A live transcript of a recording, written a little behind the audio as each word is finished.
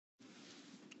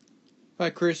Hi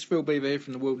Chris, Phil Beever here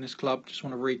from the Wilderness Club. Just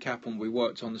want to recap on what we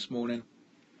worked on this morning.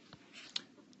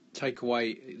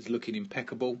 Takeaway is looking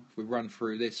impeccable. If we run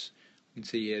through this, you can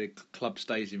see here the club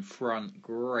stays in front.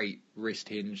 Great wrist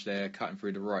hinge there, cutting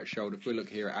through the right shoulder. If we look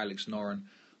here at Alex Noren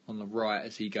on the right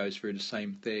as he goes through the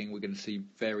same thing, we're going to see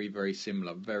very, very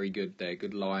similar. Very good there,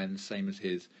 good lines, same as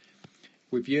his.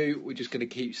 With you, we're just going to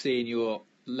keep seeing your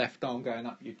left arm going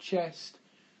up your chest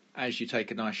as you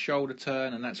take a nice shoulder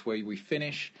turn, and that's where we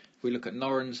finish. If we look at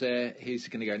Noren's there, he's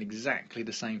going to go in exactly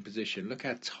the same position. Look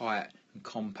how tight and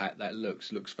compact that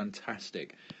looks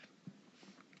fantastic.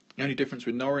 The only difference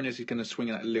with Noren is he's going to swing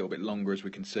it a little bit longer, as we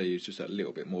can see. He's just a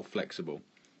little bit more flexible.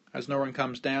 As Noren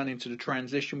comes down into the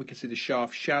transition, we can see the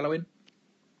shaft shallowing.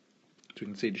 So we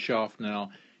can see the shaft now,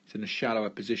 it's in a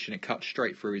shallower position. It cuts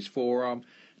straight through his forearm.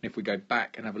 And if we go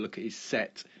back and have a look at his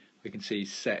set, we can see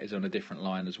his set is on a different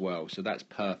line as well. So that's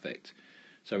perfect.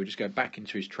 So we just go back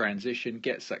into his transition,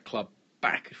 gets that club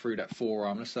back through that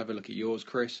forearm. Let's have a look at yours,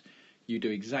 Chris. You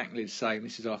do exactly the same.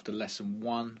 This is after lesson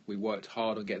 1. We worked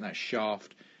hard on getting that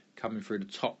shaft coming through the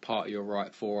top part of your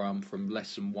right forearm. From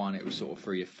lesson 1, it was sort of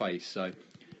through your face. So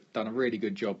done a really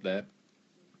good job there.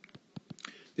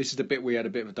 This is the bit we had a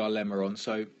bit of a dilemma on.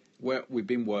 So what we've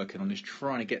been working on is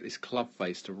trying to get this club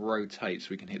face to rotate so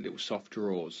we can hit little soft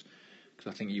draws.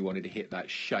 Because I think you wanted to hit that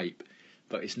shape.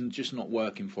 But it's just not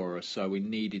working for us, so we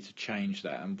needed to change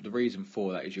that. And the reason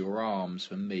for that is your arms,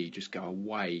 for me, just go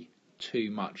away too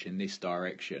much in this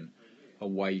direction,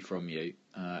 away from you,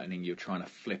 and then you're trying to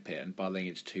flip it, and by then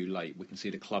it's too late. We can see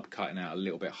the club cutting out a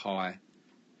little bit high,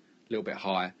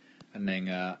 and then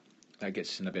that gets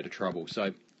us in a bit of trouble.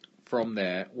 So from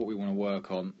there, what we want to work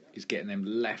on is getting them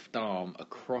left arm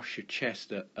across your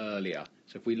chest earlier.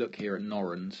 So if we look here at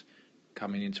Noren's,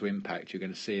 coming into impact, you're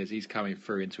going to see as he's coming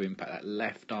through into impact, that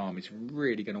left arm is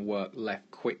really going to work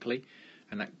left quickly,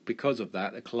 and that because of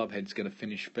that, the club head's going to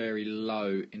finish very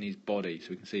low in his body.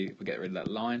 So we can see if we get rid of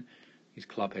that line, his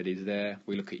club head is there.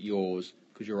 We look at yours,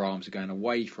 because your arms are going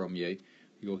away from you,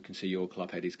 you can see your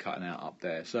club head is cutting out up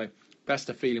there. So that's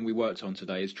the feeling we worked on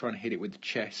today, is trying to hit it with the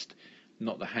chest,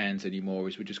 not the hands anymore.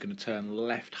 Is we're just going to turn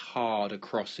left hard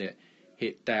across it,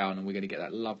 hit down, and we're going to get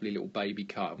that lovely little baby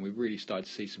cut, and we really started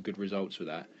to see some good results with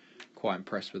that. Quite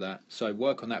impressed with that. So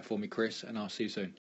work on that for me, Chris, and I'll see you soon.